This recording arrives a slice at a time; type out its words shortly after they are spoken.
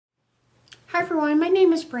everyone, my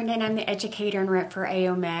name is Brenda and I'm the educator and rep for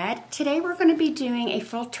AOMed. Today we're going to be doing a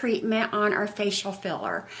full treatment on our facial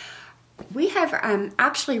filler. We have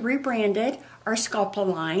actually rebranded our Sculplla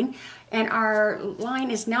line, and our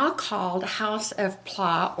line is now called House of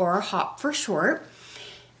Pilleo, or HOP for short.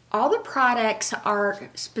 All the products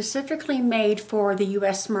are specifically made for the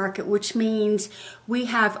US market, which means we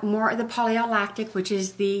have more of the polylactic, which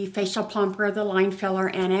is the facial plumper, the line filler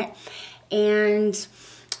in it, and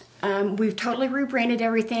we've totally rebranded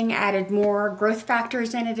everything, added more growth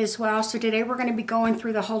factors in it as well. So today we're going to be going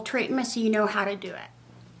through the whole treatment so you know how to do it.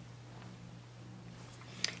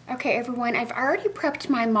 Okay everyone, I've already prepped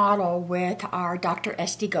my model with our Dr.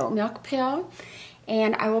 SD goat milk pill,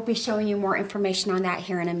 and I will be showing you more information on that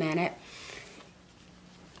here in a minute.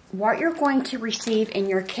 What you're going to receive in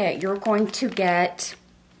your kit, you're going to get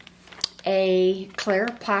a clear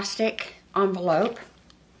plastic envelope.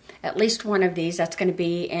 At least one of these, that's going to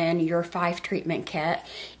be in your 5 treatment kit.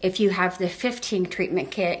 If you have the 15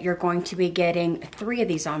 treatment kit, you're going to be getting 3 of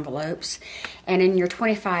these envelopes. And in your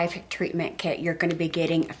 25 treatment kit, you're going to be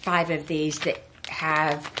getting 5 of these that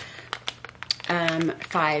have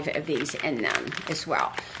 5 of these in them as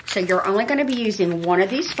well. So you're only going to be using one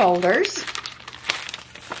of these folders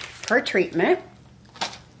per treatment.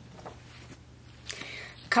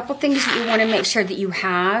 Couple things that you want to make sure that you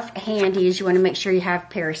have handy is you want to make sure you have a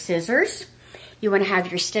pair of scissors. You want to have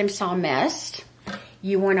your stem cell mist.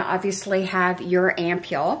 You want to obviously have your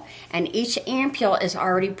ampule, and each ampule is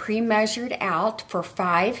already pre-measured out for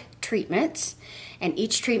 5 treatments, and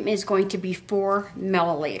each treatment is going to be 4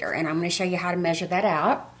 milliliter, and I'm going to show you how to measure that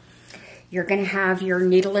out. You're going to have your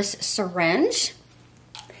needleless syringe,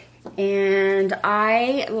 and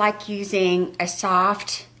I like using a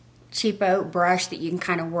soft cheapo brush that you can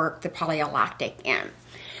kind of work the polylactic in.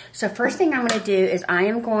 So first thing I'm going to do is I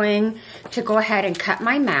am going to go ahead and cut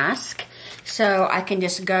my mask so I can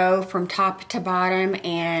just go from top to bottom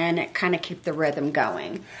and kind of keep the rhythm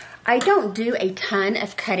going. I don't do a ton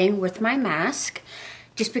of cutting with my mask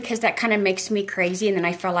just because that kind of makes me crazy and then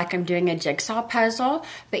I feel like I'm doing a jigsaw puzzle,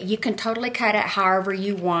 but you can totally cut it however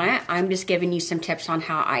you want. I'm just giving you some tips on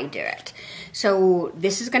how I do it. So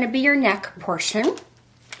this is going to be your neck portion.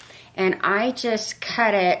 And I just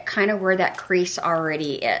cut it kind of where that crease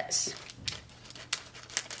already is.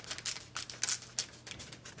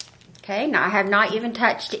 Okay, now I have not even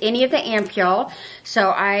touched any of the ampule,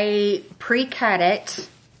 so I pre-cut it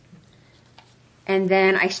and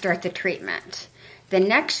then I start the treatment. The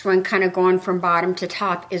next one, kind of going from bottom to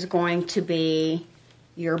top, is going to be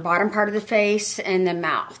your bottom part of the face and the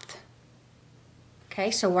mouth.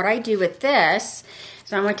 Okay, so what I do with this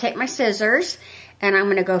is I'm going to take my scissors and I'm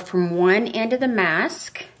going to go from one end of the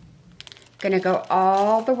mask, going to go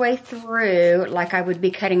all the way through like I would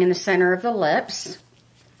be cutting in the center of the lips,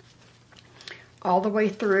 all the way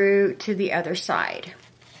through to the other side.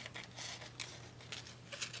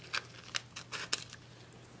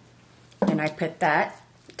 And I put that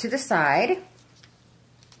to the side.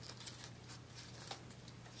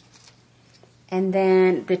 And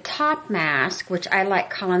then the top mask, which I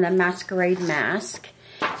like calling the masquerade mask,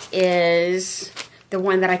 is the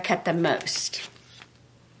one that I cut the most.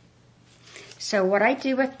 So what I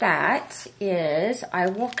do with that is I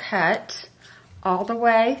will cut all the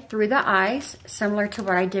way through the eyes, similar to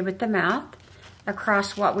what I did with the mouth,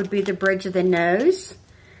 across what would be the bridge of the nose,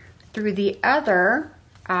 through the other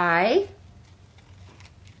eye.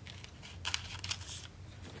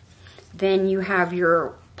 Then you have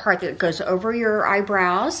your part that goes over your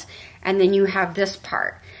eyebrows, and then you have this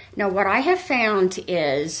part. Now what I have found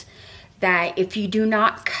is that if you do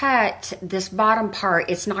not cut this bottom part,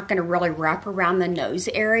 it's not going to really wrap around the nose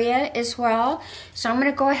area as well. So I'm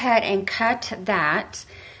going to go ahead and cut that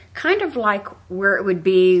kind of like where it would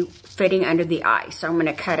be fitting under the eye. So I'm going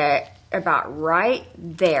to cut it about right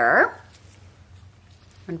there.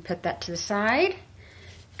 I'm going to put that to the side.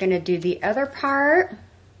 Going to do the other part.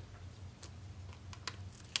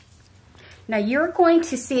 Now you're going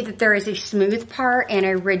to see that there is a smooth part and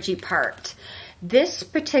a ridgy part. This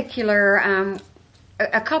particular,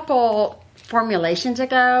 a couple formulations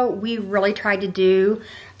ago, we really tried to do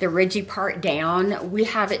the ridgy part down. We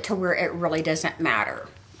have it to where it really doesn't matter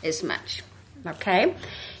as much, okay?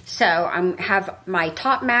 So I have my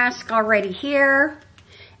top mask already here,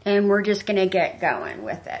 and we're just gonna get going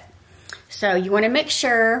with it. So you wanna make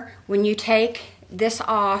sure when you take this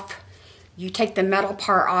off, you take the metal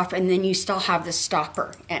part off and then you still have the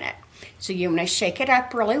stopper in it. So you wanna shake it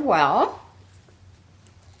up really well.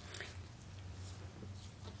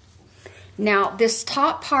 Now, this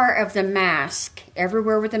top part of the mask,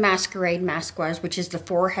 everywhere where the masquerade mask was, which is the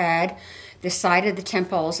forehead, the side of the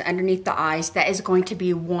temples, underneath the eyes, that is going to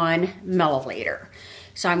be 1 milliliter.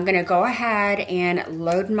 So I'm going to go ahead and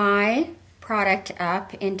load my product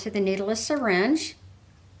up into the needleless syringe.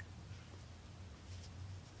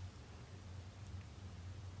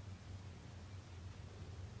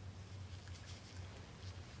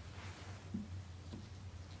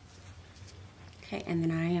 Okay, and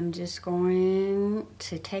then I am just going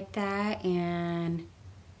to take that and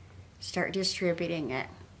start distributing it.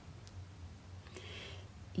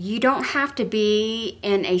 You don't have to be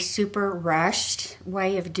in a super rushed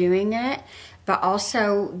way of doing it, but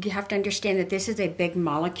also you have to understand that this is a big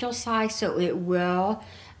molecule size, so it will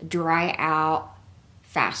dry out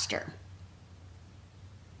faster.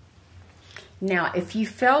 Now, if you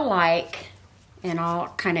feel like, and I'll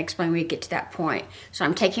kind of explain when we get to that point. So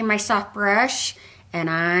I'm taking my soft brush and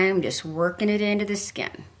I'm just working it into the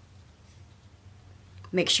skin.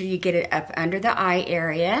 Make sure you get it up under the eye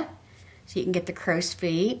area so you can get the crow's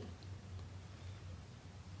feet.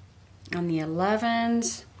 On the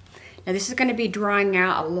 11s. Now this is going to be drying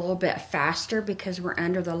out a little bit faster because we're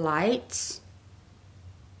under the lights.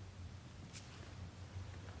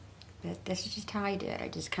 But this is just how I do it. I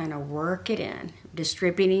just kind of work it in,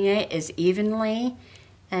 distributing it as evenly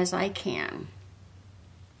as I can.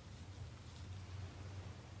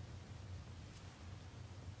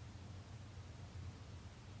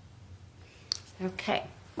 Okay,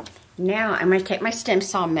 now I'm going to take my stem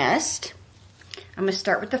cell mist. I'm going to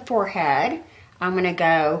start with the forehead. I'm going to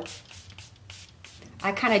go,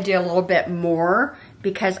 I kind of do a little bit more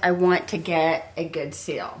because I want to get a good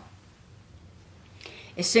seal.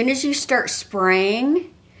 As soon as you start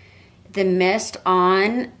spraying the mist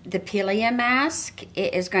on the Pilleo mask,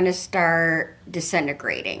 it is going to start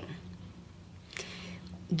disintegrating.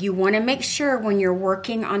 You want to make sure when you're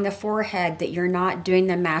working on the forehead that you're not doing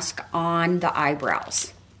the mask on the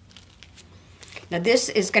eyebrows. Now this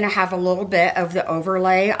is going to have a little bit of the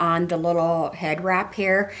overlay on the little head wrap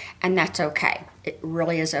here, and that's okay. It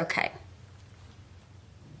really is okay.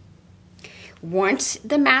 Once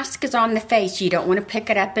the mask is on the face, you don't want to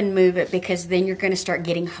pick it up and move it because then you're going to start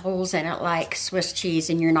getting holes in it like Swiss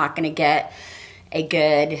cheese and you're not going to get a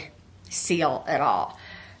good seal at all.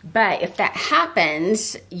 But if that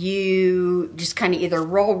happens, you just kind of either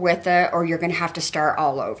roll with it or you're going to have to start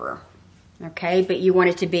all over. Okay, but you want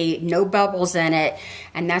it to be no bubbles in it,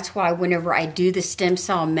 and that's why whenever I do the stem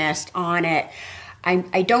cell mist on it,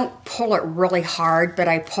 I don't pull it really hard, but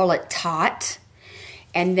I pull it taut.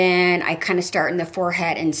 And then I kind of start in the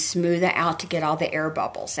forehead and smooth it out to get all the air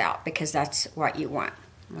bubbles out because that's what you want,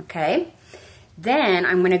 okay? Then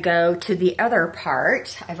I'm going to go to the other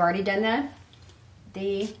part. I've already done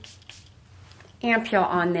the ampule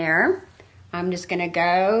on there. I'm just going to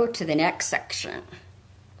go to the next section.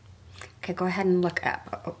 Okay, go ahead and look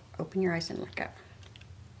up. Open your eyes and look up.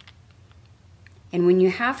 And when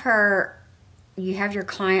you have your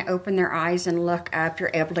client open their eyes and look up,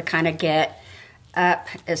 you're able to kind of get up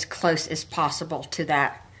as close as possible to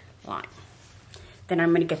that line. Then I'm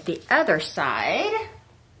going to get the other side.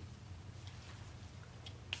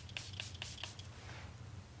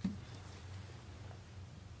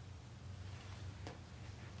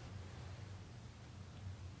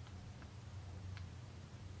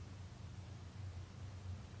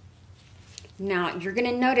 Now you're going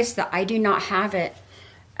to notice that I do not have it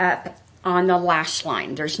up on the lash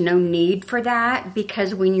line. There's no need for that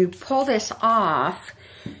because when you pull this off,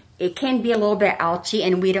 it can be a little bit ouchy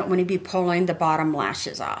and we don't want to be pulling the bottom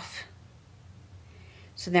lashes off.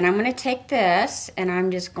 So then I'm going to take this and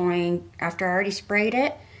I'm just going, after I already sprayed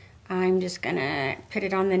it, I'm just going to put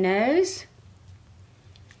it on the nose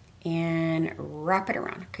and wrap it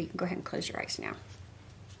around. Okay, you can go ahead and close your eyes now.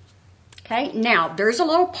 Okay, now there's a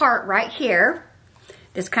little part right here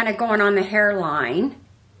that's kind of going on the hairline.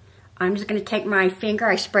 I'm just going to take my finger,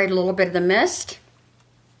 I sprayed a little bit of the mist,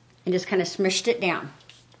 and just kind of smushed it down.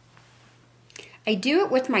 I do it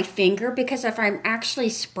with my finger because if I'm actually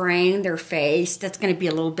spraying their face, that's going to be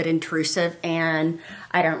a little bit intrusive, and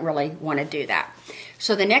I don't really want to do that.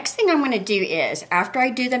 So the next thing I'm going to do is, after I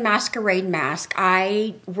do the masquerade mask,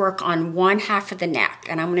 I work on one half of the neck,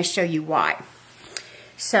 and I'm going to show you why.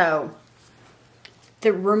 So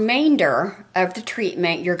the remainder of the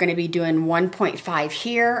treatment, you're going to be doing 1.5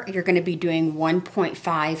 here. You're going to be doing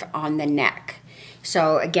 1.5 on the neck.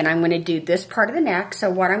 So again, I'm going to do this part of the neck. So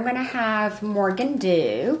what I'm going to have Morgan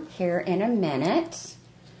do here in a minute,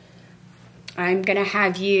 I'm going to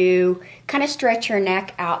have you kind of stretch your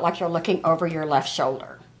neck out like you're looking over your left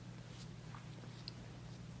shoulder.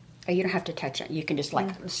 Oh, you don't have to touch it. You can just like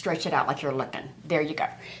stretch it out like you're looking. There you go.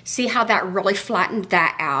 See how that really flattened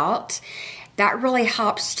that out? that really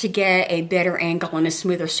helps to get a better angle and a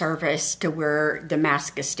smoother surface to where the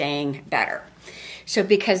mask is staying better. So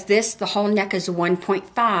because the whole neck is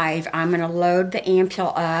 1.5, I'm going to load the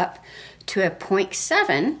ampule up to a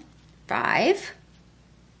 0.75.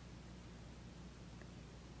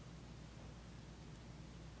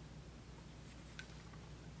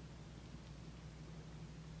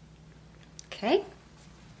 Okay.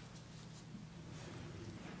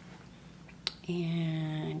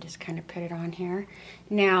 And just kind of put it on here.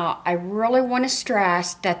 Now, I really want to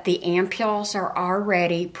stress that the ampules are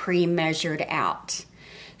already pre-measured out.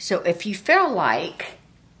 So if you feel like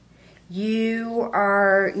you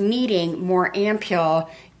are needing more ampule,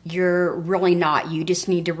 you're really not. You just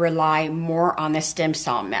need to rely more on the stem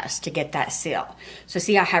cell mist to get that seal. So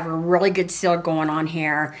see, I have a really good seal going on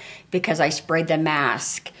here because I sprayed the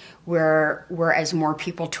mask, whereas more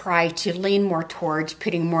people try to lean more towards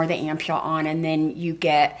putting more of the ampule on, and then you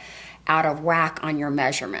get out of whack on your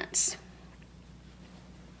measurements.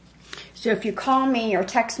 So if you call me or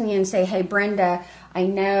text me and say, hey Brenda, I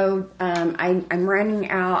know I'm running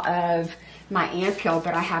out of my ampule,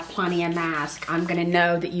 but I have plenty of mask, I'm going to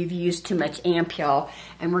know that you've used too much ampule,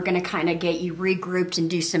 and we're going to kind of get you regrouped and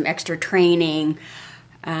do some extra training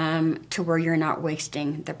to where you're not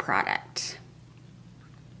wasting the product.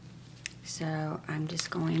 So I'm just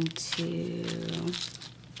going to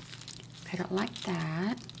put it like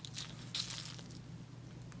that.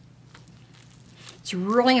 It's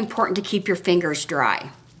really important to keep your fingers dry,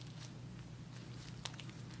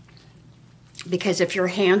 because if your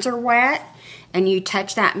hands are wet and you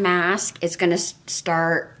touch that mask, it's going to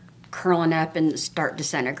start curling up and start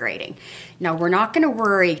disintegrating. Now, we're not going to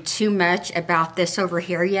worry too much about this over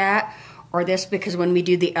here yet, or this, because when we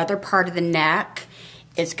do the other part of the neck,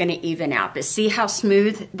 it's going to even out. But see how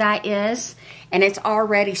smooth that is? And it's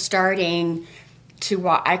already starting to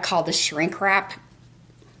what I call the shrink wrap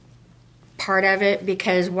part of it,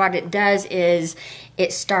 because what it does is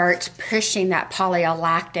it starts pushing that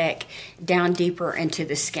polylactic down deeper into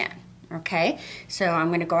the skin. Okay, so I'm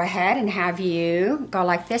going to go ahead and have you go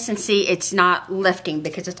like this, and see it's not lifting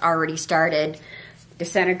because it's already started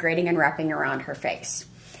disintegrating and wrapping around her face.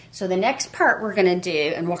 So the next part we're going to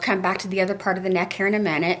do, and we'll come back to the other part of the neck here in a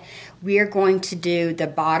minute, we are going to do the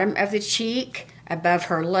bottom of the cheek, above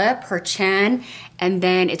her lip, her chin, and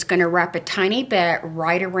then it's going to wrap a tiny bit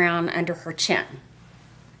right around under her chin.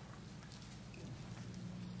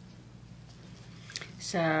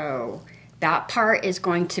 So that part is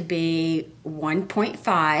going to be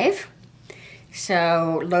 1.5.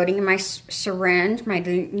 So loading my syringe, my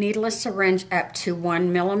needleless syringe, up to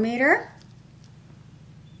 1 millimeter.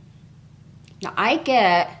 Now I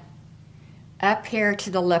get up here to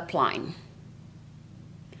the lip line,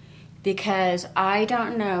 because I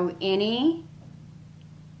don't know any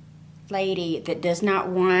lady that does not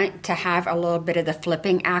want to have a little bit of the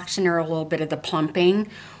flipping action, or a little bit of the plumping,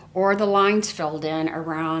 or the lines filled in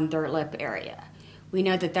around their lip area. We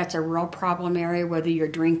know that that's a real problem area, whether you're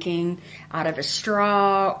drinking out of a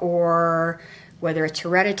straw, or whether it's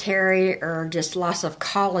hereditary or just loss of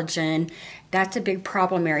collagen. That's a big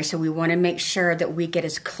problem area, so we want to make sure that we get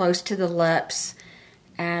as close to the lips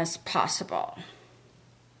as possible.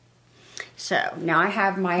 So now I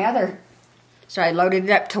have my other, so I loaded it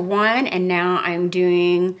up to 1, and now I'm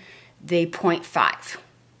doing the 0.5.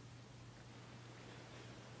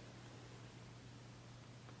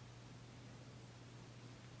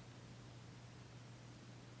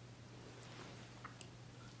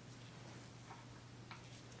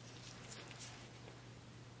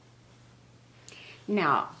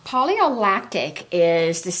 Now, polylactic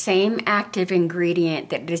is the same active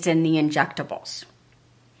ingredient that is in the injectables.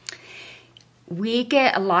 We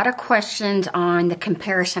get a lot of questions on the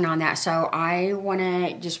comparison on that, so I want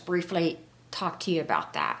to just briefly talk to you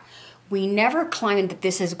about that. We never claim that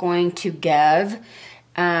this is going to give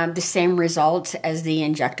the same results as the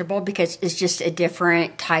injectable, because it's just a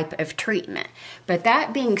different type of treatment. But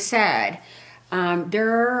that being said,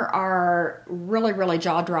 there are really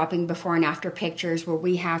jaw-dropping before and after pictures where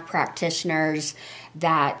we have practitioners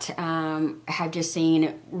that have just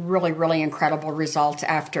seen really incredible results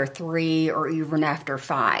after 3 or even after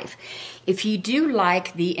 5. If you do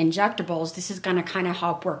like the injectables, this is going to kind of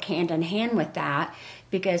help work hand in hand with that,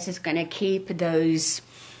 because it's going to keep the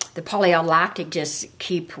polylactic just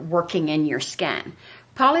keep working in your skin.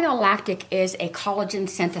 Polylactic is a collagen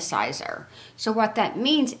synthesizer. So what that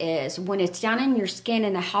means is when it's down in your skin,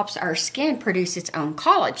 and it helps our skin produce its own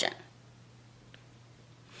collagen.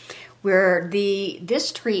 Where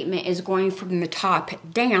this treatment is going from the top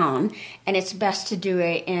down, and it's best to do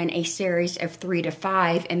it in a series of 3 to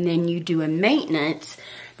 5, and then you do a maintenance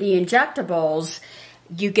The injectables,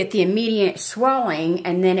 you get the immediate swelling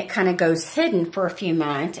and then it kind of goes hidden for a few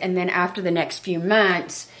months. And then after the next few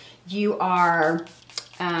months, you are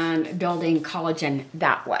building collagen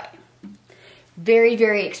that way. Very,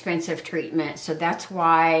 very expensive treatment. So that's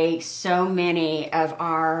why so many of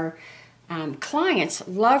our clients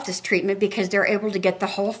love this treatment, because they're able to get the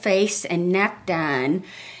whole face and neck done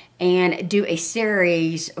and do a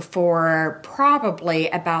series for probably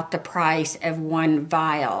about the price of one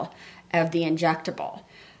vial of the injectable.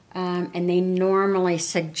 And they normally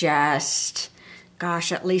suggest,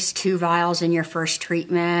 gosh, at least 2 vials in your first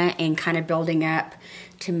treatment and kind of building up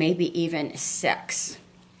to maybe even 6.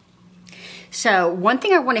 So one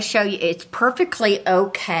thing I want to show you, it's perfectly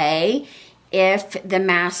okay if the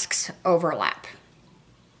masks overlap.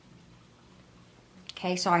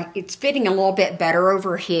 Okay, so it's fitting a little bit better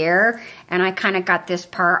over here, and I kind of got this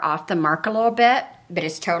part off the mark a little bit, but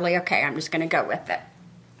it's totally okay. I'm just going to go with it.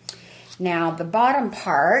 Now the bottom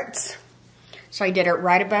part, so I did it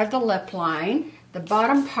right above the lip line. The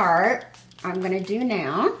bottom part I'm going to do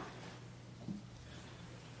now.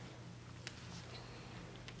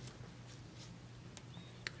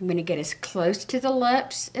 I'm going to get as close to the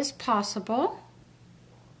lips as possible.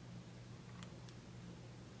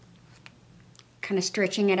 Kind of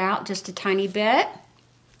stretching it out just a tiny bit.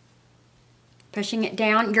 Pushing it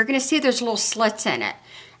down. You're going to see there's little slits in it.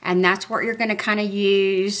 And that's what you're going to kind of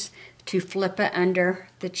use to flip it under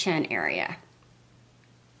the chin area.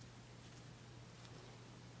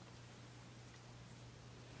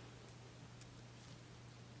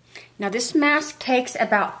 Now this mask takes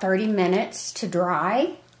about 30 minutes to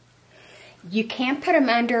dry. You can put them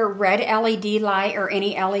under red LED light or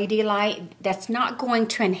any LED light. That's not going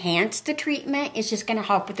to enhance the treatment. It's just going to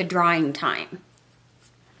help with the drying time.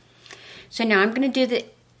 So now I'm going to do the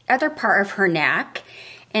other part of her neck.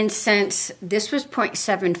 And since this was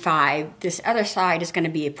 0.75, this other side is going to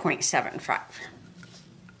be a 0.75.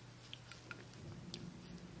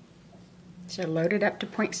 So load it up to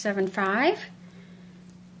 0.75.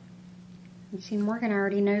 And see, Morgan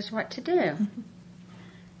already knows what to do.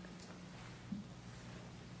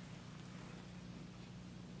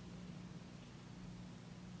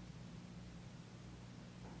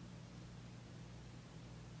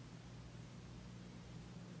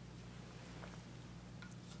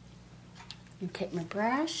 And take my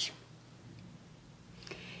brush.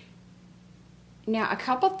 Now, a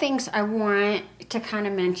couple things I want to kind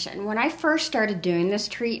of mention. When I first started doing this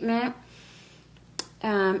treatment,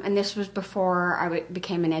 and this was before I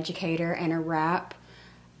became an educator and a rep,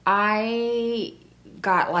 I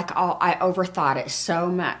got like I overthought it so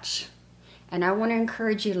much. And I want to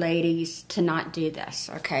encourage you ladies to not do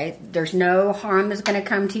this, okay? There's no harm that's going to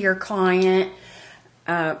come to your client.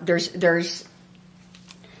 There's,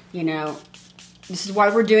 you know, this is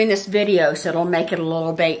why we're doing this video, so it'll make it a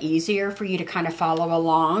little bit easier for you to kind of follow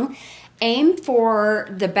along. Aim for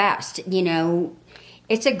the best, you know.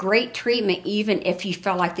 It's a great treatment even if you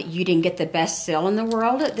feel like that you didn't get the best seal in the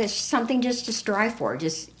world. There's something just to strive for.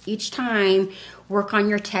 Just each time work on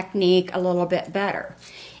your technique a little bit better.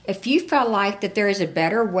 If you feel like that there is a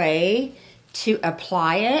better way to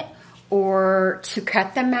apply it or to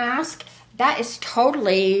cut the mask, that is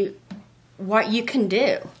totally what you can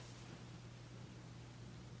do.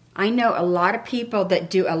 I know a lot of people that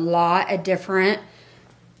do a lot of different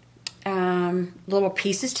little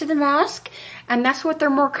pieces to the mask, and that's what they're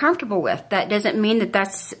more comfortable with. That doesn't mean that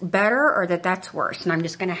that's better or that that's worse. And I'm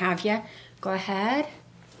just going to have you go ahead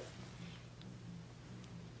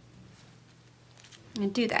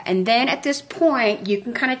and do that. And then at this point, you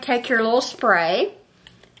can kind of take your little spray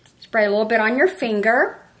a little bit on your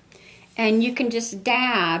finger, and you can just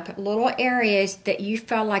dab little areas that you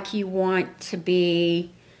feel like you want to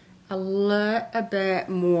be a little bit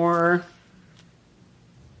more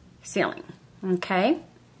sealing, okay?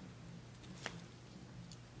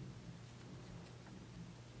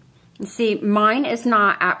 And see, mine is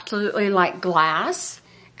not absolutely like glass,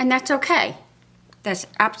 and that's okay. That's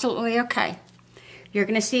absolutely okay. You're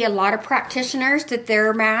going to see a lot of practitioners that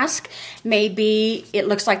their mask, maybe it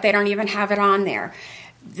looks like they don't even have it on there.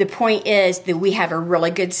 The point is that we have a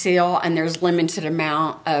really good seal, and there's limited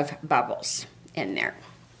amount of bubbles in there.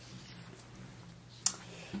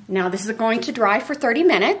 Now this is going to dry for 30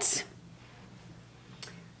 minutes.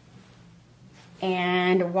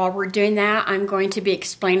 And while we're doing that, I'm going to be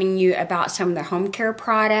explaining you about some of the home care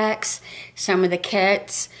products, some of the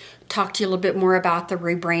kits, talk to you a little bit more about the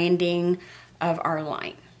rebranding of our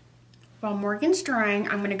line. While Morgan's drying,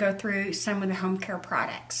 I'm going to go through some of the home care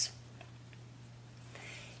products.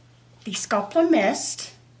 The Sculplla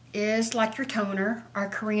Mist is like your toner. Our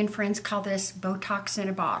Korean friends call this Botox in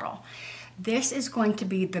a bottle. This is going to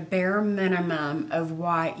be the bare minimum of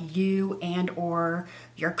what you and or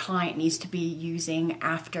your client needs to be using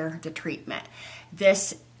after the treatment.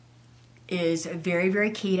 This is very, very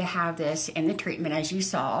key to have this in the treatment, as you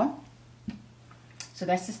saw. So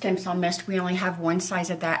that's the stem cell mist. We only have one size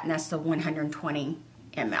of that, and that's the 120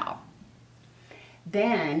 ml.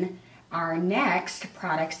 Then our next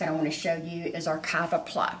products that I want to show you is our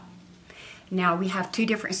Sculplla. Now we have two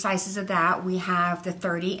different sizes of that. We have the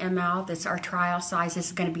 30 ml, that's our trial size. This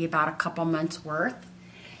is going to be about a couple months worth.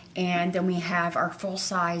 And then we have our full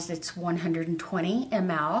size, that's 120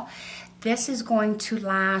 ml. This is going to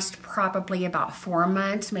last probably about 4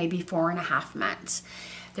 months, maybe 4.5 months.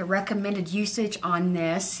 The recommended usage on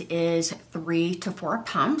this is 3 to 4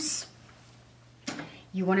 pumps.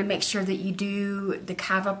 You want to make sure that you do the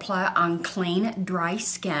Sculplla on clean, dry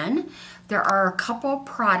skin. There are a couple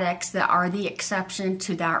products that are the exception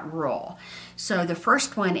to that rule. So the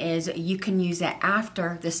first one is you can use it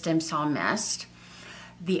after the stem cell mist.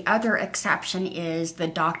 The other exception is the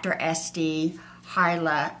Dr. SD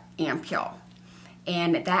Hyla ampule.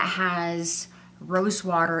 And that has rose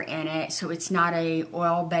water in it, so it's not a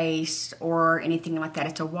oil-based or anything like that.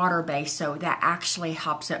 It's a water-based, so that actually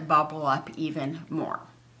helps it bubble up even more.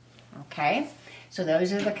 Okay, so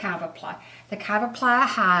those are the Sculplla. The Sculplla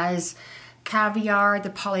has caviar, the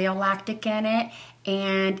polyolactic in it,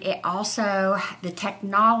 and it also, the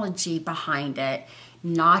technology behind it,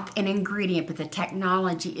 not an ingredient, but the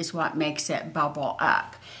technology is what makes it bubble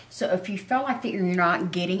up. So if you feel like that you're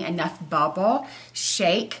not getting enough bubble,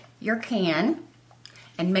 shake your can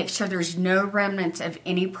and make sure there's no remnants of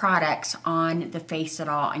any products on the face at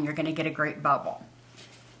all, and you're going to get a great bubble.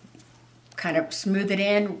 Kind of smooth it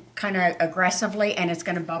in kind of aggressively, and it's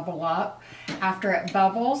going to bubble up. After it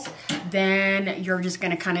bubbles, then you're just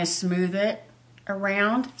going to kind of smooth it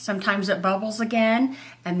around. Sometimes it bubbles again,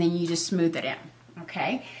 and then you just smooth it in.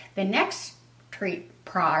 Okay, the next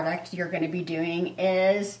product you're going to be doing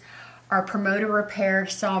is our Promoter Repair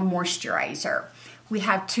Cell Moisturizer. We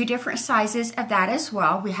have two different sizes of that as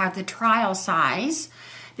well. We have the trial size.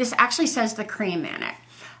 This actually says the cream in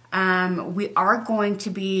it. We are going to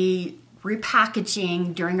be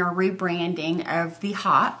repackaging during our rebranding of the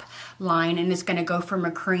HOP line, and it's going to go from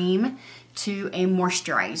a cream to a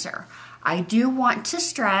moisturizer. I do want to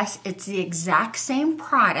stress it's the exact same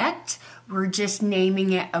product. We're just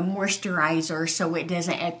naming it a moisturizer so it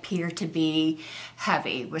doesn't appear to be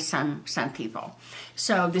heavy with some people.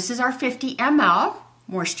 So this is our 50 ml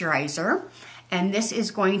moisturizer, and this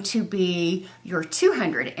is going to be your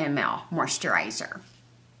 200 ml moisturizer.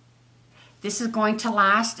 This is going to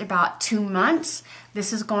last about 2 months.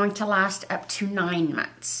 This is going to last up to 9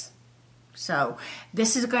 months. So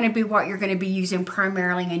this is going to be what you're going to be using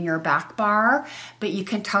primarily in your back bar, but you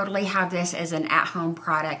can totally have this as an at-home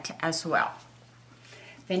product as well.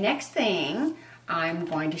 The next thing I'm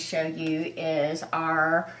going to show you is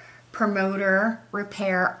our Promoter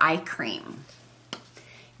Repair Eye Cream.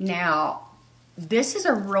 Now, this is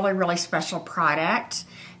a really, really special product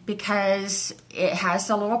because it has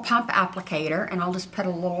a little pump applicator, and I'll just put a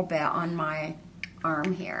little bit on my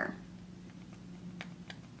arm here.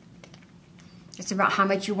 It's about how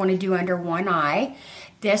much you want to do under one eye.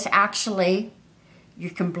 This actually, you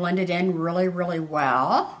can blend it in really, really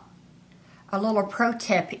well. A little pro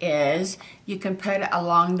tip is you can put it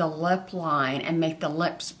along the lip line and make the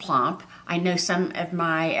lips plump. I know some of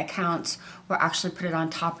my accounts will actually put it on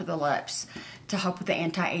top of the lips to help with the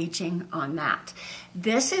anti-aging on that.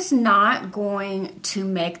 This is not going to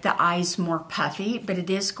make the eyes more puffy, but it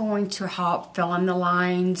is going to help fill in the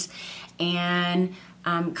lines and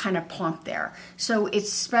kind of plump there. So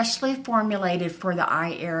it's specially formulated for the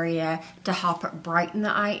eye area to help brighten the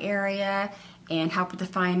eye area and help with the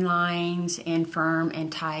fine lines and firm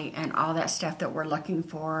and tight and all that stuff that we're looking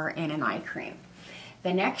for in an eye cream.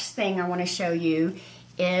 The next thing I want to show you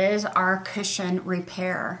is our Cushion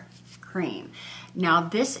Repair Cream. Now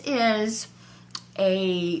this is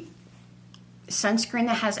a sunscreen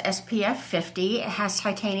that has SPF 50. It has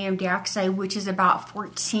titanium dioxide, which is about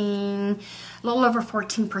 14, a little over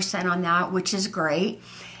 14% on that, which is great.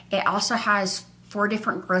 It also has 4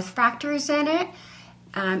 different growth factors in it,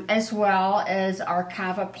 as well as our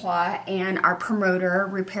Sculplla, and our Promoter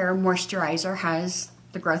Repair Moisturizer has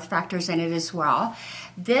the growth factors in it as well.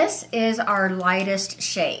 This is our lightest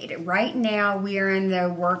shade. Right now we are in the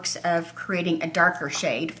works of creating a darker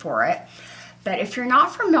shade for it. But if you're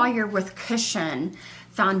not familiar with Cushion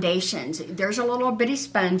foundations, there's a little bitty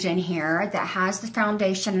sponge in here that has the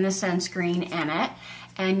foundation and the sunscreen in it,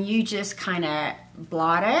 and you just kind of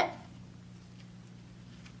blot it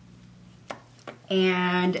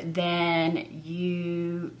and then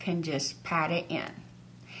you can just pat it in.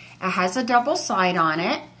 It has a double side on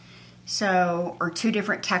it, so, or two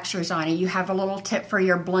different textures on it. You have a little tip for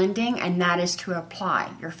your blending, and that is to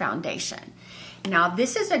apply your foundation. Now,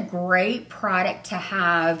 this is a great product to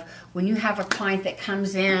have when you have a client that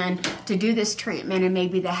comes in to do this treatment and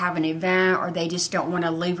maybe they have an event or they just don't want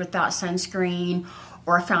to leave without sunscreen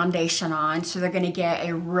or foundation on, so they're going to get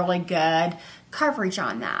a really good coverage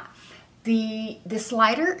on that. This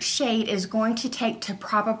lighter shade is going to take to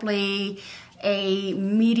probably a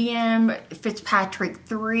medium Fitzpatrick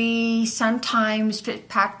 3, sometimes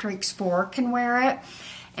Fitzpatrick's 4 can wear it.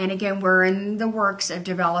 And again, we're in the works of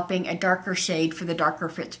developing a darker shade for the darker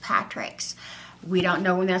Fitzpatricks. We don't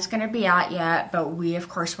know when that's going to be out yet, but we of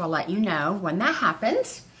course will let you know when that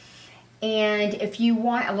happens. And if you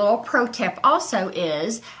want, a little pro tip also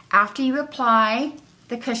is, after you apply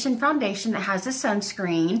the cushion foundation that has the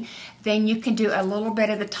sunscreen, then you can do a little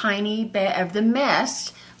bit of the tiny bit of the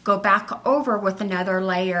mist, go back over with another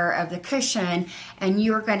layer of the cushion, and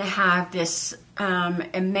you're going to have this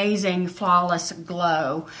amazing flawless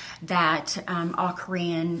glow that all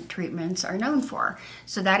Korean treatments are known for.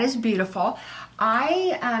 So that is beautiful.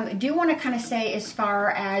 I do want to kind of say, as far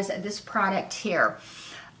as this product here,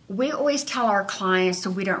 we always tell our clients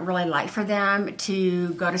that we don't really like for them to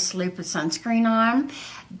go to sleep with sunscreen on.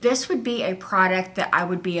 This would be a product that I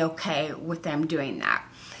would be okay with them doing that.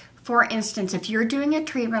 For instance, if you're doing a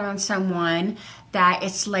treatment on someone that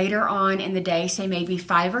it's later on in the day, say maybe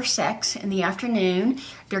 5 or 6 in the afternoon,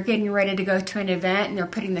 they're getting ready to go to an event and they're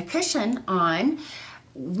putting the cushion on,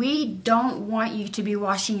 we don't want you to be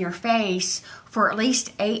washing your face for at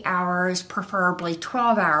least 8 hours, preferably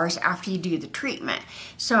 12 hours after you do the treatment.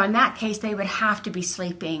 So in that case, they would have to be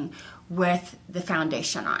sleeping with the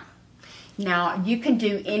foundation on. Now, you can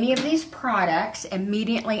do any of these products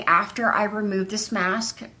immediately after I remove this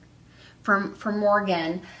mask from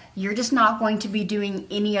Morgan. You're just not going to be doing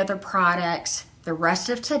any other products the rest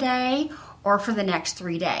of today or for the next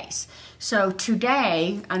 3 days. So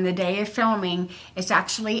today, on the day of filming, it's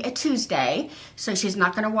actually a Tuesday, so she's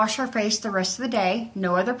not going to wash her face the rest of the day.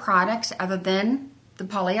 No other products other than the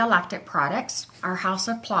polylactic products, our House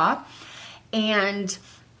of Pla. And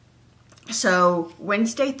so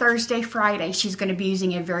Wednesday, Thursday, Friday, she's going to be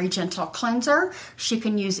using a very gentle cleanser. She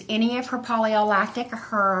can use any of her polylactic,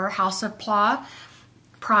 her House of Pla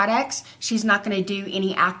products. She's not going to do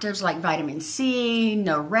any actives like vitamin C,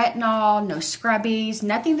 no retinol, no scrubbies,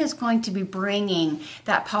 nothing that's going to be bringing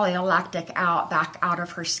that polylactic back out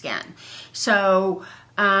of her skin. So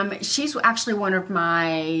she's actually one of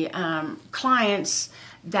my clients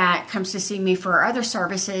that comes to see me for other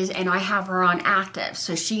services, and I have her on active.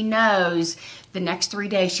 So she knows the next 3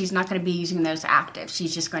 days she's not going to be using those actives.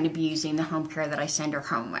 She's just going to be using the home care that I send her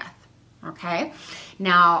home with. Okay?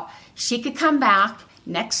 Now, she could come back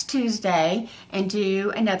next Tuesday and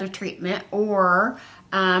do another treatment, or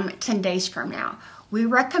 10 days from now. We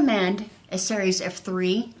recommend a series of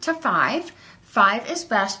 3 to 5. 5 is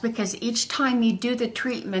best because each time you do the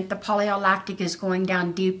treatment, the polylactic is going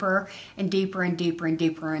down deeper and deeper and deeper and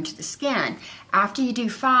deeper into the skin. After you do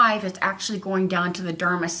 5, it's actually going down to the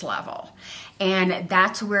dermis level. And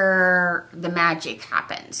that's where the magic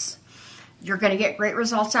happens. You're going to get great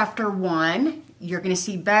results after 1. You're going to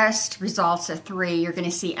see best results at 3. You're going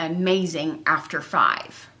to see amazing after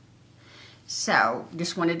 5. So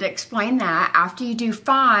just wanted to explain that. After you do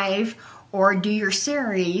 5 or do your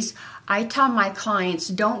series, I tell my clients,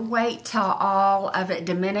 don't wait till all of it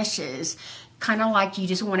diminishes. Kind of like you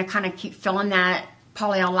just want to kind of keep filling that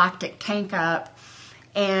polylactic tank up,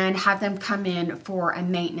 and have them come in for a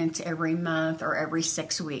maintenance every month or every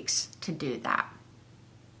 6 weeks to do that.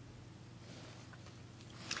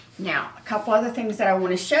 Now, a couple other things that I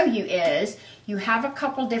want to show you is you have a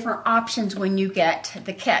couple different options when you get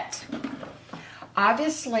the kit.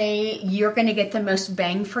 Obviously, you're going to get the most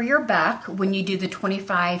bang for your buck when you do the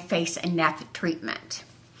 25 face and neck treatment.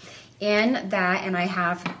 In that, and I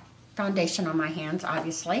have foundation on my hands,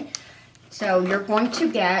 obviously. So you're going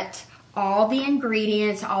to get all the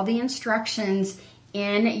ingredients, all the instructions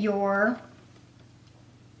in your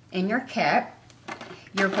kit.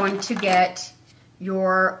 You're going to get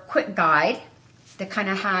your quick guide that kind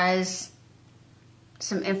of has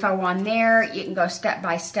some info on there. You can go step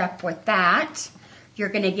by step with that. You're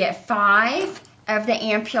going to get 5 of the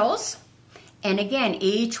ampules. And again,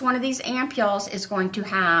 each one of these ampules is going to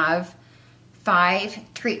have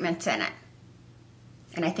 5 treatments in it.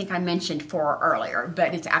 And I think I mentioned 4 earlier,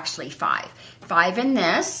 but it's actually 5. 5 in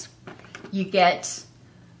this. You get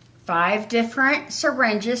 5 different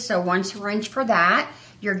syringes, so 1 syringe for that.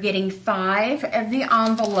 You're getting 5 of the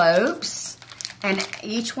envelopes. And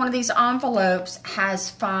each one of these envelopes has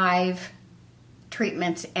 5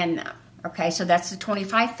 treatments in them. Okay, so that's the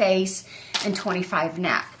 25 face and 25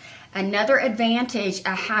 neck. Another advantage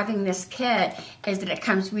of having this kit is that it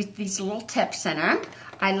comes with these little tips in it.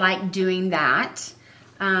 I like doing that,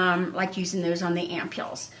 like using those on the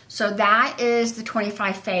ampules. So that is the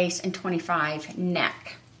 25 face and 25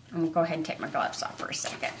 neck. I'm gonna go ahead and take my gloves off for a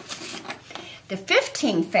second. The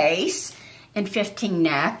 15 face and 15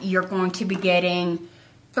 neck, you're going to be getting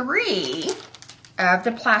 3 of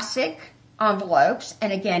the plastic envelopes,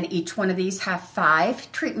 and again, each one of these have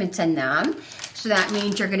 5 treatments in them. So that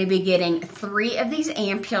means you're going to be getting 3 of these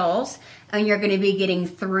ampules, and you're going to be getting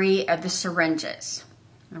 3 of the syringes.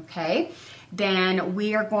 Okay, then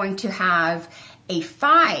we are going to have a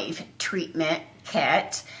 5 treatment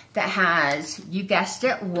kit that has, you guessed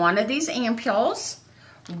it, 1 of these ampules,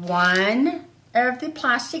 1 of the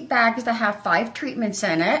plastic bags that have 5 treatments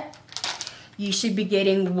in it. You should be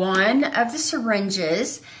getting 1 of the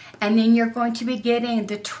syringes, and then you're going to be getting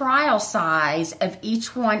the trial size of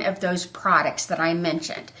each one of those products that I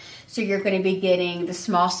mentioned. So you're going to be getting the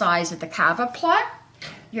small size of the Sculplla.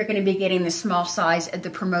 You're going to be getting the small size of the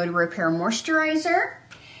Promoted Repair Moisturizer.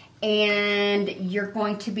 And you're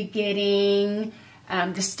going to be getting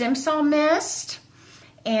the stem cell mist.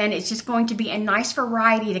 And it's just going to be a nice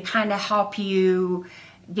variety to kind of help you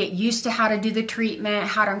get used to how to do the treatment,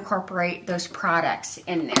 how to incorporate those products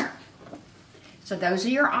in there. So those are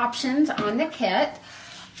your options on the kit.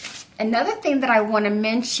 Another thing that I want to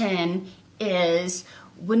mention is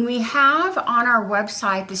when we have on our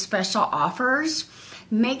website the special offers,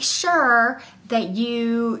 make sure that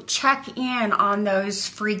you check in on those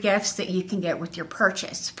free gifts that you can get with your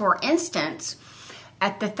purchase. For instance,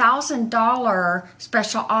 at the $1,000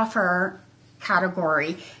 special offer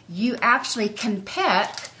category, you actually can pick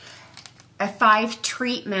a 5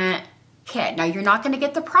 treatment kit. Now, you're not going to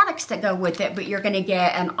get the products that go with it, but you're going to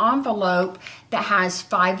get an envelope that has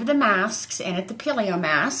 5 of the masks in it, the Pilleo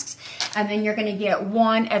masks, and then you're going to get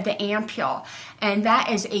 1 of the ampule. And that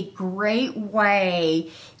is a great way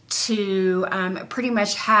to pretty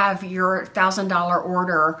much have your $1,000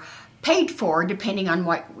 order paid for, depending on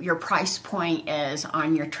what your price point is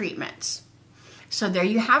on your treatments. So there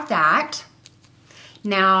you have that.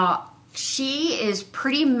 Now, she is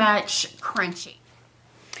pretty much crunchy.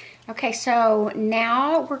 Okay, so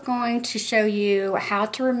now we're going to show you how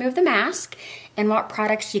to remove the mask and what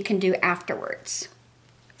products you can do afterwards.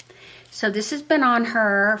 So this has been on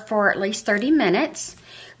her for at least 30 minutes.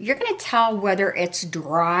 You're going to tell whether it's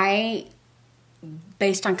dry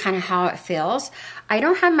based on kind of how it feels. I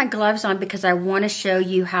don't have my gloves on because I want to show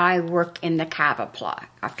you how I work in the Sculplla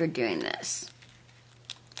after doing this.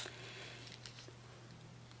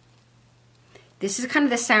 This is kind of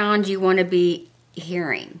the sound you want to be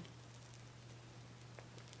hearing.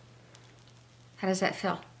 How does that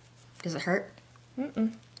feel? Does it hurt?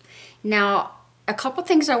 Mm-mm. Now, a couple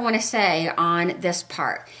things I want to say on this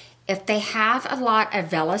part. If they have a lot of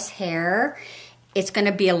vellus hair, it's going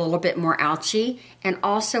to be a little bit more ouchy. And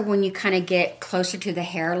also when you kind of get closer to the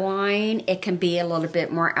hairline, it can be a little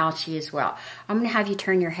bit more ouchy as well. I'm going to have you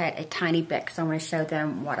turn your head a tiny bit because I want to show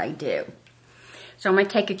them what I do. So I'm going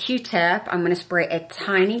to take a Q-tip. I'm going to spray a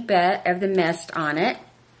tiny bit of the mist on it.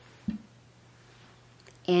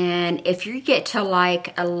 And if you get to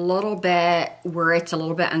like a little bit where it's a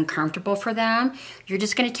little bit uncomfortable for them, you're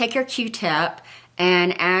just going to take your Q-tip,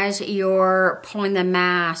 and as you're pulling the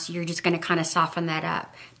mask, you're just going to kind of soften that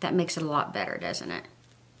up. That makes it a lot better, doesn't it?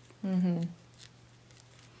 Mm-hmm.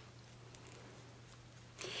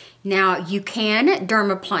 Now, you can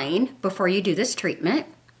dermaplane before you do this treatment.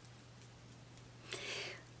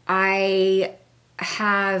 I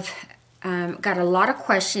have got a lot of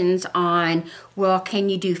questions on, well, can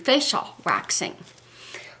you do facial waxing?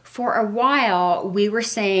 For a while, we were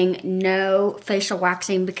saying no facial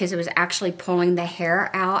waxing because it was actually pulling the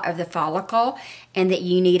hair out of the follicle, and that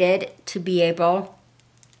you needed to be able,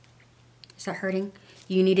 is that hurting?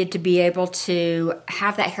 You needed to be able to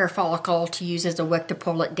have that hair follicle to use as a wick to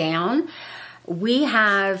pull it down. We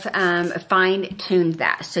have fine-tuned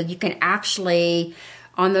that, so you can actually,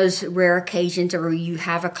 on those rare occasions where you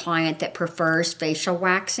have a client that prefers facial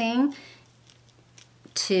waxing,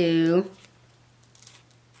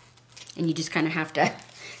 and you just kind of have to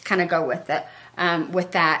kind of go with it,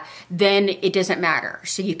 with that, then it doesn't matter.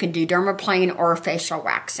 So you can do dermaplane or facial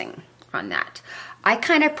waxing on that. I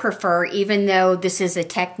kind of prefer, even though this is a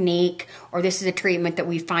technique or this is a treatment that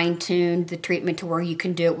we fine-tuned the treatment to where you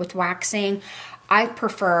can do it with waxing, I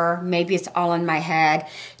prefer, maybe it's all in my head,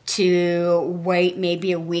 to wait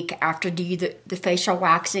maybe a week after do the facial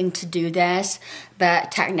waxing to do this.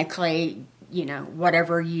 But technically, you know,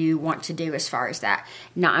 whatever you want to do as far as that.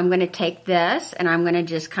 Now I'm going to take this and I'm going to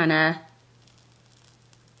just kind of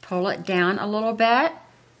pull it down a little bit.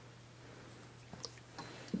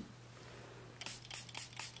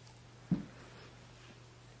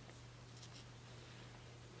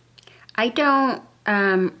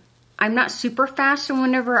 I'm not super fast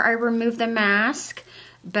whenever I remove the mask,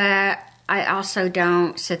 but I also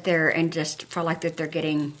don't sit there and just feel like that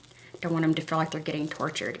don't want them to feel like they're getting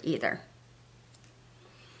tortured either.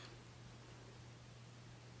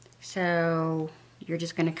 So you're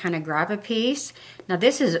just going to kind of grab a piece. Now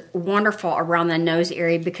this is wonderful around the nose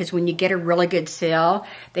area because when you get a really good seal,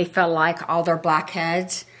 they feel like all their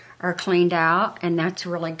blackheads are cleaned out, and that's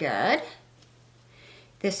really good.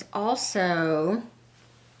 This also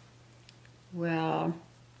will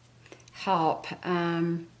help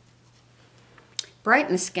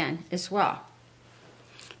brighten the skin as well,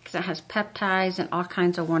 because it has peptides and all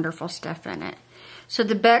kinds of wonderful stuff in it. So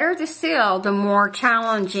the better the seal, the more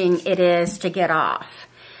challenging it is to get off.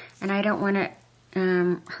 And I don't want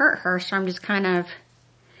to hurt her, so I'm just kind of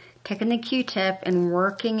taking the Q-tip and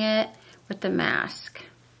working it with the mask.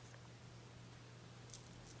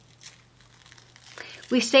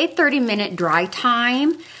 We say 30-minute dry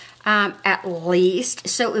time at least.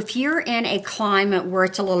 So if you're in a climate where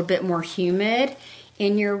it's a little bit more humid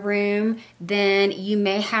in your room, then you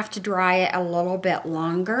may have to dry it a little bit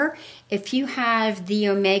longer. If you have the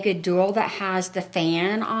Omega Dual that has the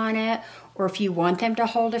fan on it, or if you want them to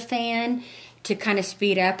hold a fan to kind of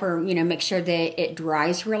speed up or, you know, make sure that it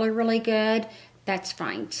dries really, really good, that's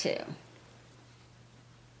fine too.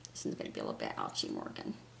 This is going to be a little bit ouchy,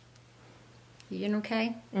 Morgan. You doing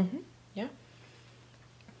okay? Mm-hmm. Yeah.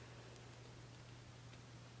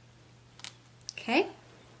 Okay.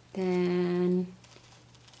 Then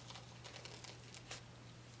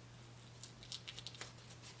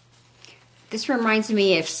this reminds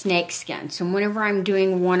me of snake skin. So whenever I'm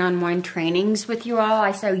doing one-on-one trainings with you all,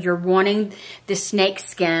 I say you're wanting the snake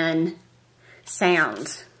skin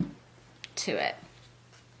sound to it.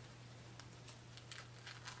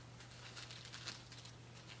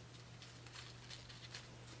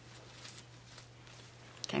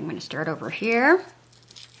 Okay, I'm going to start over here.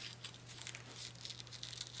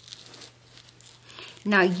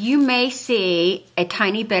 Now you may see a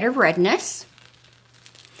tiny bit of redness.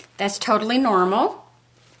 That's totally normal.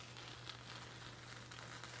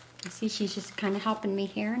 You see, she's just kind of helping me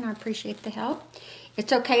here, and I appreciate the help.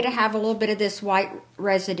 It's okay to have a little bit of this white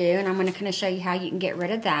residue, and I'm going to kind of show you how you can get rid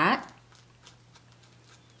of that.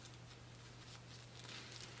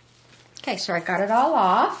 Okay, so I got it all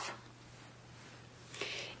off.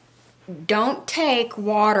 Don't take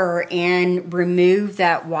water and remove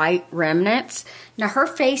that white remnants. Now her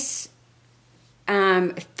face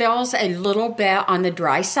feels a little bit on the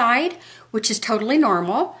dry side, which is totally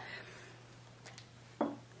normal,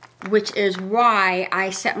 which is why I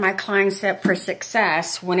set my clients up for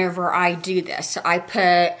success whenever I do this. So I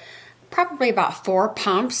put probably about 4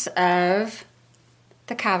 pumps of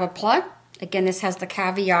the Sculplla. Again, this has the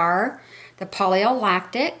caviar, the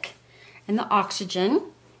polylactic, and the oxygen.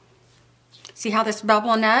 See how this is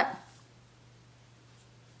bubbling up?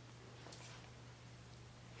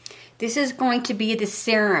 This is going to be the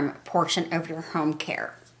serum portion of your home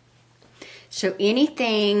care. So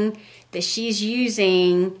anything that she's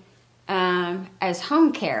using as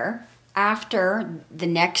home care after the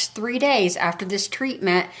next 3 days after this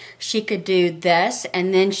treatment, she could do this,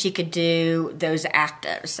 and then she could do those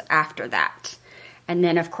actives after that. And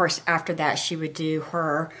then, of course, after that, she would do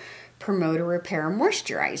her Promoter Repair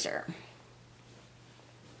Moisturizer.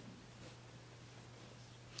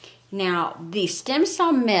 Now, the stem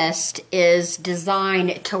cell mist is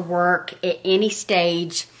designed to work at any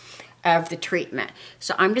stage of the treatment.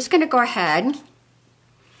 So I'm just going to go ahead,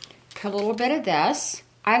 put a little bit of this.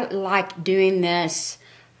 I like doing this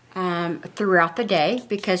throughout the day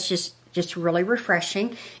because it's just really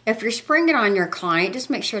refreshing. If you're spraying it on your client, just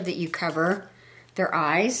make sure that you cover their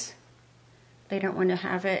eyes. They don't want to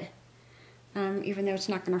have it, even though it's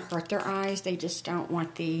not going to hurt their eyes, they just don't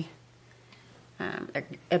want the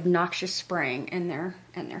obnoxious spraying in their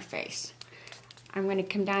face. I'm going to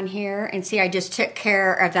come down here and see I just took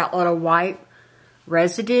care of that little white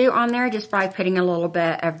residue on there just by putting a little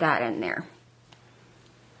bit of that in there.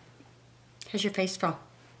 How's your face feel?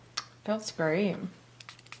 Feels great.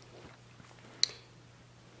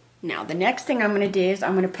 Now the next thing I'm going to do is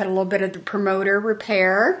I'm going to put a little bit of the Promoter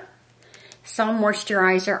Repair Cell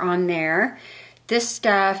Moisturizer on there. This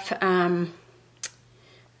stuff,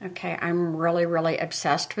 okay, I'm really, really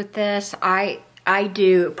obsessed with this. I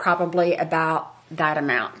do probably about that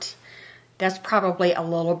amount. That's probably a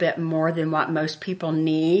little bit more than what most people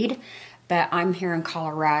need, but I'm here in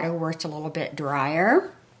Colorado where it's a little bit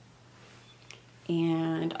drier.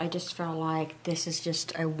 And I just feel like this is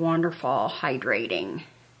just a wonderful hydrating.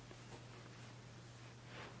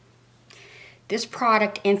 This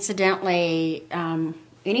product, incidentally,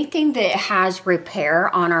 anything that has repair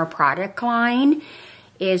on our product line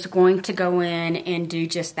is going to go in and do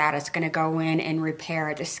just that. It's going to go in and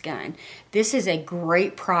repair the skin. This is a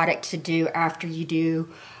great product to do after you do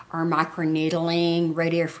our microneedling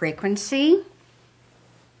radio frequency.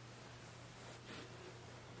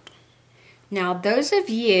 Now, those of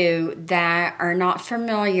you that are not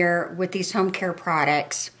familiar with these home care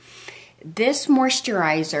products, this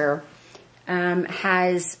moisturizer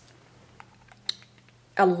has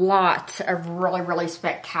a lot of really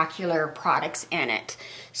spectacular products in it.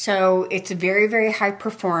 So it's very, very high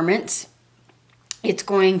performance. It's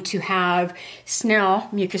going to have Snell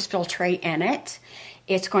mucus filtrate in it.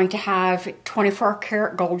 It's going to have 24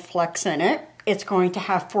 karat gold flux in it. It's going to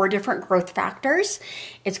have 4 different growth factors.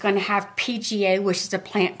 It's going to have PGA, which is a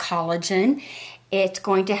plant collagen. It's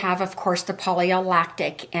going to have, of course, the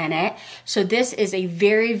polylactic in it. So this is a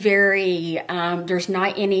very, very, there's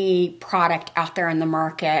not any product out there in the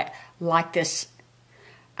market like this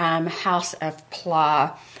House of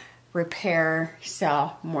Pilleo Repair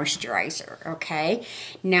Cell Moisturizer, okay?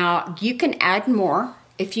 Now, you can add more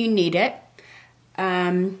if you need it.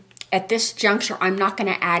 At this juncture, I'm not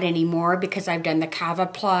going to add any more because I've done the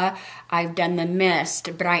Sculplla, I've done the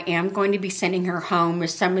mist, but I am going to be sending her home with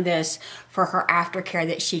some of this for her aftercare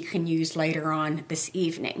that she can use later on this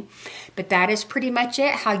evening. But that is pretty much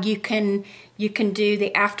it, how you can do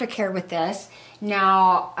the aftercare with this.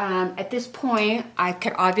 Now, at this point, I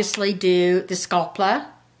could obviously do the Sculplla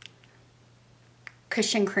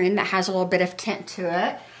cushion cream that has a little bit of tint to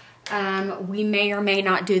it. We may or may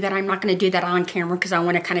not do that. I'm not going to do that on camera because I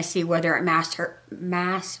want to kind of see whether it matches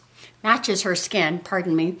her skin,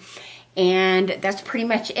 pardon me. And that's pretty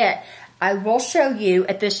much it. I will show you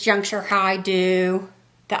at this juncture how I do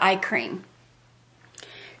the eye cream.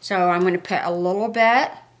 So I'm going to put a little bit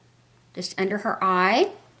just under her eye.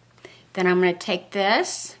 Then I'm going to take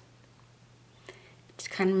this, just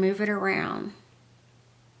kind of move it around.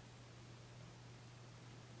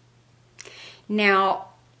 Now,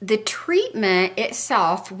 the treatment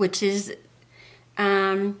itself, which is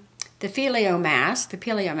the Pilleo mask,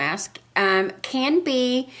 can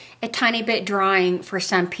be a tiny bit drying for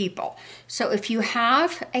some people. So if you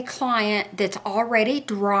have a client that's already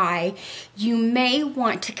dry, you may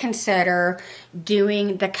want to consider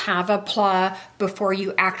doing the Sculplla before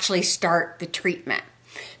you actually start the treatment.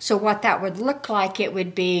 So what that would look like, it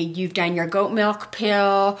would be you've done your goat milk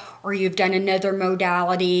pill or you've done another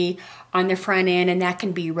modality on the front end, and that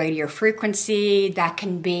can be radio frequency, that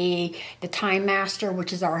can be the Time Master,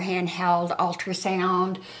 which is our handheld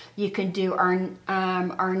ultrasound. You can do our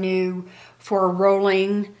new for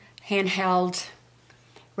rolling handheld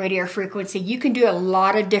radio frequency. You can do a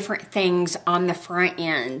lot of different things on the front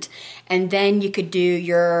end, and then you could do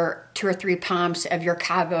your 2 or 3 pumps of your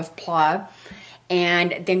Sculplla,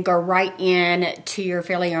 and then go right in to your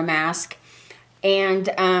Pilleo mask, and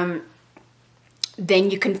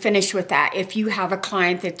then you can finish with that if you have a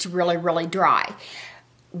client that's really dry.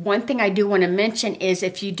 One thing I do want to mention is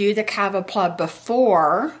if you do the Sculplla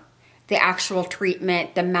before the actual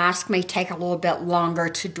treatment, the mask may take a little bit longer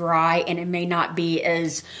to dry and it may not be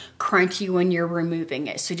as crunchy when you're removing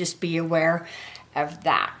it. So just be aware of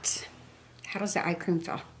that. How does the eye cream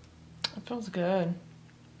feel? It feels good.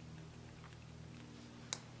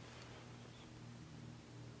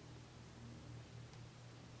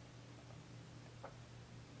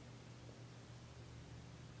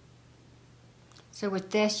 So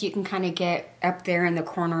with this, you can kind of get up there in the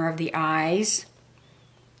corner of the eyes.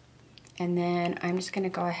 And then I'm just going to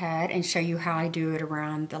go ahead and show you how I do it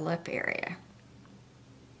around the lip area.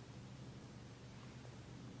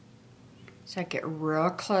 So I get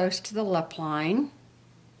real close to the lip line.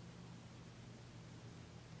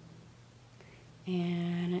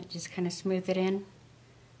 And I just kind of smooth it in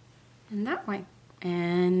that way.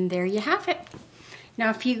 And there you have it.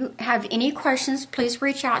 Now, if you have any questions, please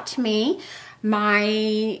reach out to me.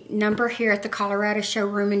 My number here at the Colorado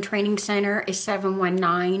Showroom and Training Center is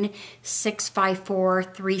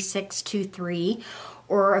 719-654-3623.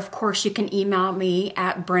 Or, of course, you can email me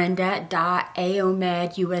at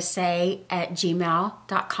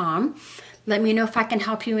brenda.aomedusa@gmail.com. Let me know if I can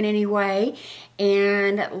help you in any way.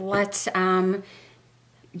 And let's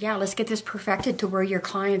get this perfected to where your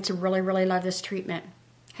clients really love this treatment.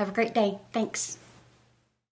 Have a great day. Thanks.